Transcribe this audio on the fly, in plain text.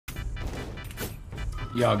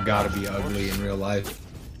Y'all gotta be ugly in real life.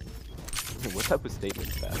 What type of statement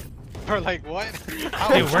is that? Or like what?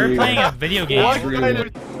 Dude, we're playing a video game.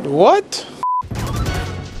 What?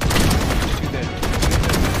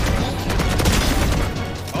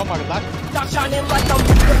 Oh my god, Stop shining like I'm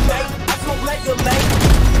Mega Man. I feel Mega Man.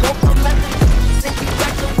 Don't come at me. Send you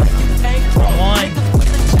back the way you came from. One. Niggas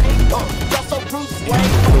with the chain. Y'all so Bruce Wayne.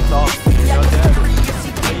 Yeah,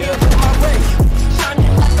 he get in my way.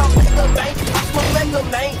 Shining like I'm Mega Man. I feel Mega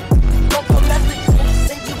Man. Don't come at me.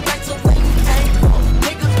 Send you back to where you came from.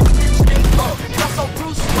 Niggas with the chain. Y'all so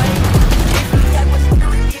Bruce Wayne. If he had was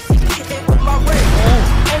furious, he get hit with my way.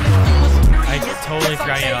 And if he was furious, I totally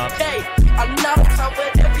forgot it off. I'm not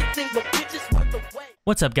with everything, but bitches worth the wait.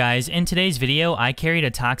 What's up guys, in today's video I carried a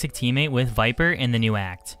toxic teammate with VIPER in the new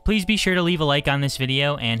act. Please be sure to leave a like on this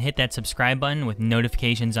video and hit that subscribe button with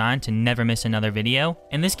notifications on to never miss another video.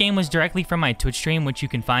 And this game was directly from my Twitch stream, which you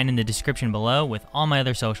can find in the description below with all my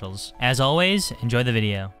other socials. As always, enjoy the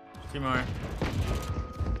video. 2 more.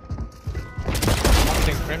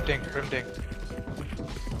 Crimting.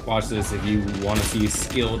 Watch this if you want to see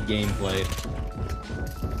skilled gameplay.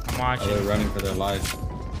 I'm watching. They're running for their lives.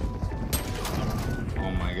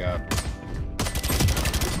 Oh my god.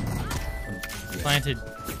 Planted.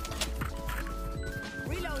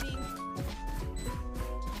 Reloading.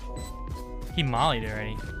 He mollied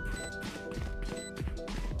already.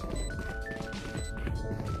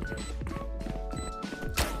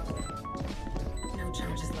 No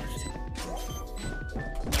charges left.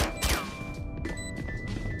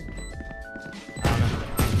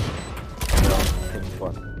 Oh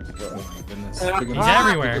my goodness. He's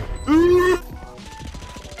everywhere.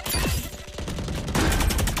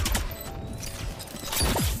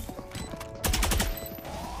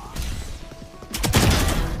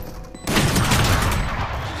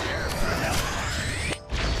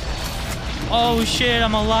 Oh shit,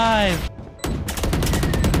 I'm alive.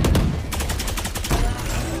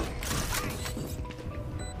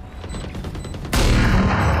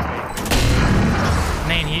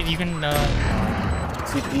 Man, you can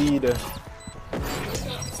CP'd.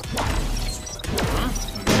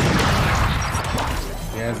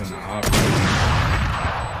 He has an op.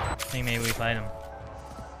 I think maybe we fight him.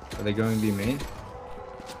 Are they going to be main?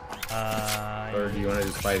 Or do you want to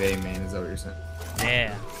just fight A main? Is that what you're saying?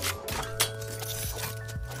 Yeah.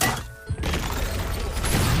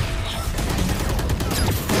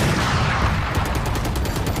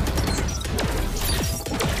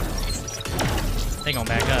 They gonna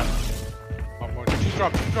back up. One more. Two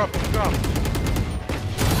drop.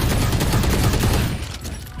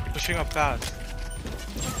 Pushing up fast.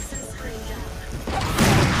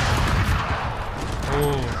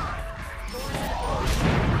 Ooh.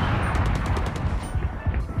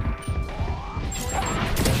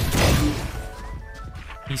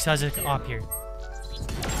 He says it up here.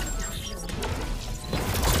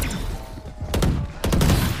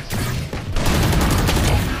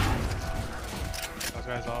 Those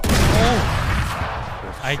guys off. Oh!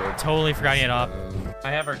 I totally forgot he had op.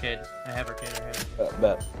 I have arcade.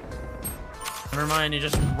 Bet. Never mind, you're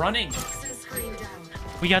just running.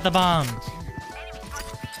 We got the bomb.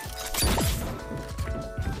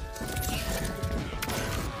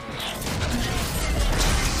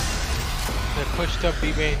 They're pushed up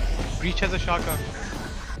B main. Breach has a shotgun.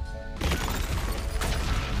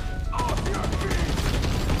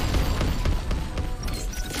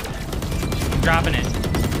 I'm dropping it.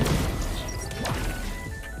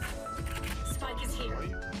 Spike is here.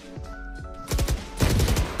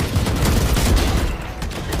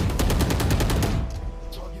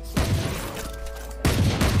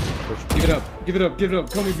 Give it up.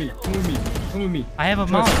 Come with me. I have a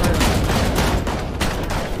mount.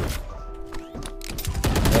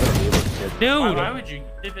 Dude! Why would you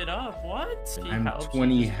give it up? What? I'm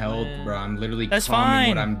 20 health, bro. I'm literally That's calming fine.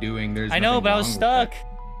 what I'm doing. There's I know, nothing but I was wrong stuck.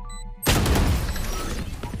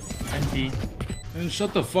 with Empty. that. And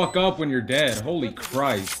shut the fuck up when you're dead. Holy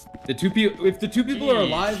Christ. If the two people are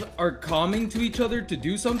alive are calming to each other to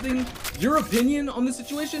do something, your opinion on the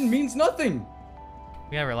situation means nothing.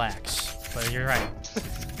 We gotta relax. But you're right.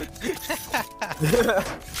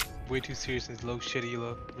 Way too serious and low shitty.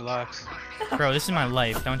 Relax. Bro, this is my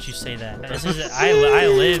life. Don't you say that. This is I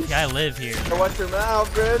live here. Watch your mouth,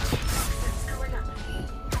 bitch.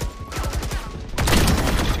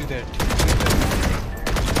 Two there.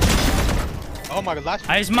 Oh my god, last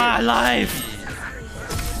It's my life.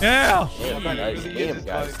 Yeah. Damn,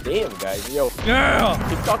 guys. Yo, Yeah.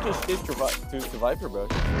 keep talking shit to VIPER, bro.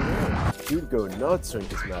 Dude, go nuts when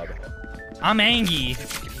he's mad. I'm angry.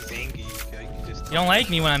 He's angry. Okay, you just You don't like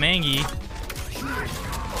me when I'm angry.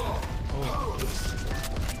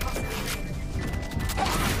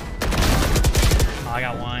 I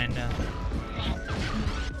got one.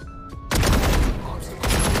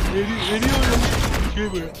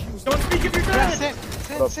 Don't speak if you're dead.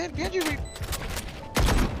 Send, behind you.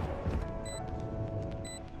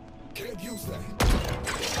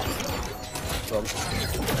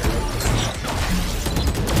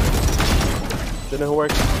 Didn't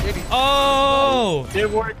work. Oh! It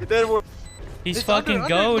didn't work. It didn't work. He's It's fucking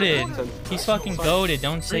under. goated. He's fucking goated.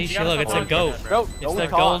 Don't say shit. Look, it's a goat. Bro, It's don't the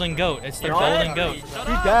talk. golden goat. It's the golden goat.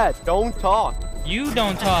 Be dead. Don't talk. You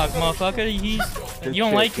don't talk, motherfucker. You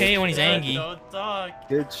don't like KO when he's angry. Don't talk.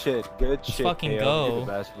 Good shit. Good shit. fucking KO. go. You're the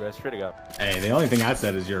best. Bro, swear to God. Hey, the only thing I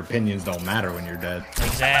said is your opinions don't matter when you're dead.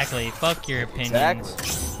 Exactly. Fuck your opinions.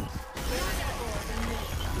 Exactly.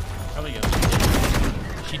 Probably go.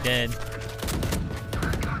 She dead.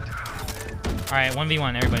 Alright,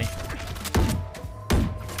 1v1, everybody.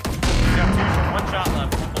 One shot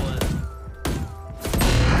left. One bullet.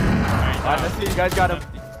 Alright, Alright, let's see. You guys got him.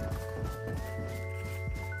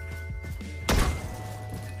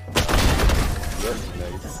 Yep,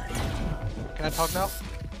 nice. Can I talk now?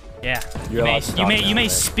 Yeah. You're allowed to talk You now, may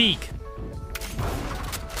right? speak.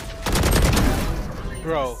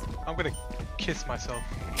 Bro, I'm gonna kiss myself.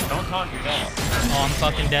 Don't talk, you're dead. Oh, I'm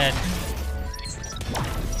fucking dead.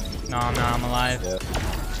 No, I'm alive. Yeah.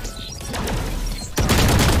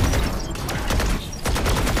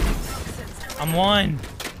 I'm one.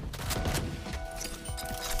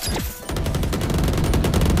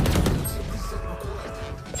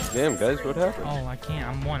 Damn, guys, what happened? Oh, I can't.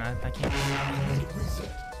 I'm one. I can't.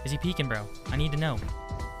 Is he peeking, bro? I need to know.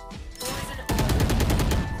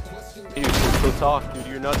 Dude, still talk, dude.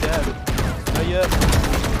 You're not dead. Not yet.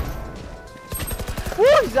 Woo,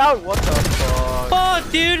 he's out. What the fuck?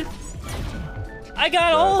 Fuck, dude. I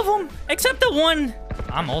got all of them except the one.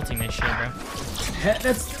 I'm ulting this shit, bro.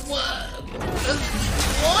 That's what?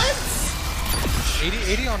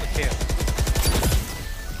 80 on the tail.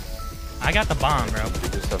 I got the bomb, bro. You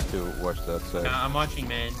just have to watch that side. I'm watching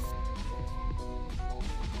man.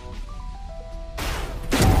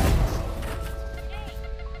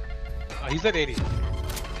 He's at 80.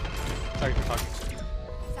 Sorry for talking.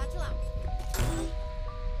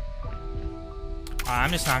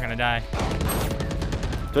 I'm just not gonna die.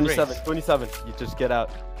 27, 27. You just get out.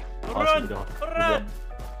 Awesome, you don't. Run!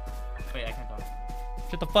 Wait, I can't talk.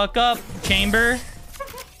 Shut the fuck up, chamber.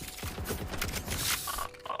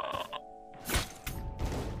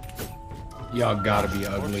 Y'all gotta be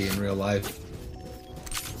ugly in real life.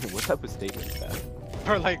 What type of statement is that?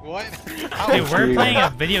 Or like what? Dude, we're playing a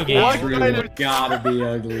video game. What? Really gotta be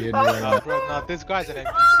ugly in real No, life. bro, no, this guy's an NPC.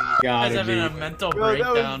 You guys Gotta having a be. mental Bro,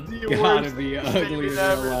 that breakdown. was the Gotta worst be ugly in statement real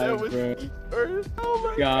ever. That life, was bro. the worst. Oh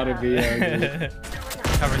my Gotta God. be ugly.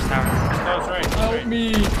 Covers tower. Oh, it's right. Help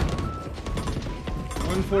me!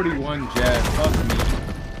 141 Jet, fuck me.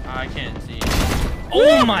 I can't see.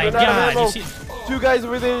 Oh my Run out of god! ammo. You see? Two guys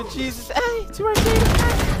over there. Jesus. Hey, two arcade.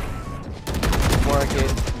 More arcade.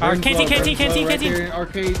 Canteen. Right there in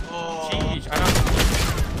arcade. Jeez, I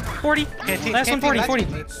don't. 40. Canteen, Last one, 40. canteen,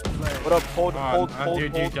 40. What up? Hold.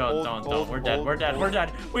 Dude, don't. We're dead. We're dead. We're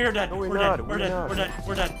dead. We're dead. No, We're we're dead. not. We're We're dead. not. We're dead.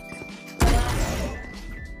 We're dead.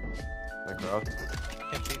 My crowd.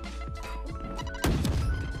 Canteen.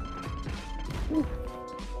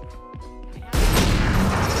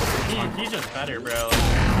 He's just better, bro.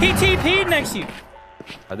 He TP'd next to you.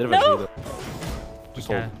 I didn't No. even do that. Just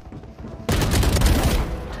Okay. hold.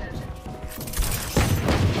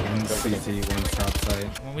 One CT, one top side.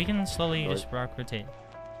 Well, we can slowly just rock rotate.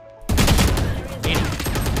 80.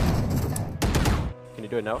 Can you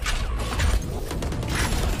do it now?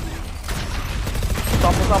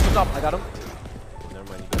 Stop. I got him. Never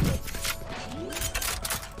mind, you got that.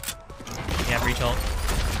 Yeah, breach ult.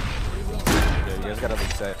 Yeah, you guys got a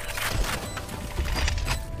big set.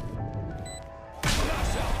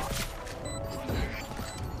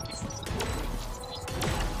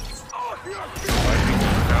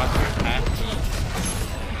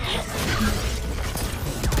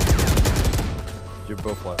 You're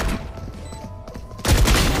both left.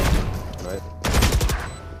 Right?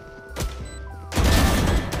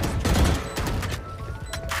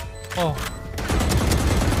 Oh.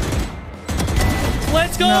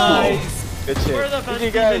 Let's go! Good shit. We're the GG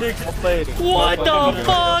best guys. team in Well played. What the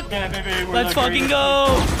fuck? Yeah, baby, we're Let's the fucking greatest. go!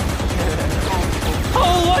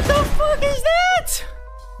 Oh, what the fuck is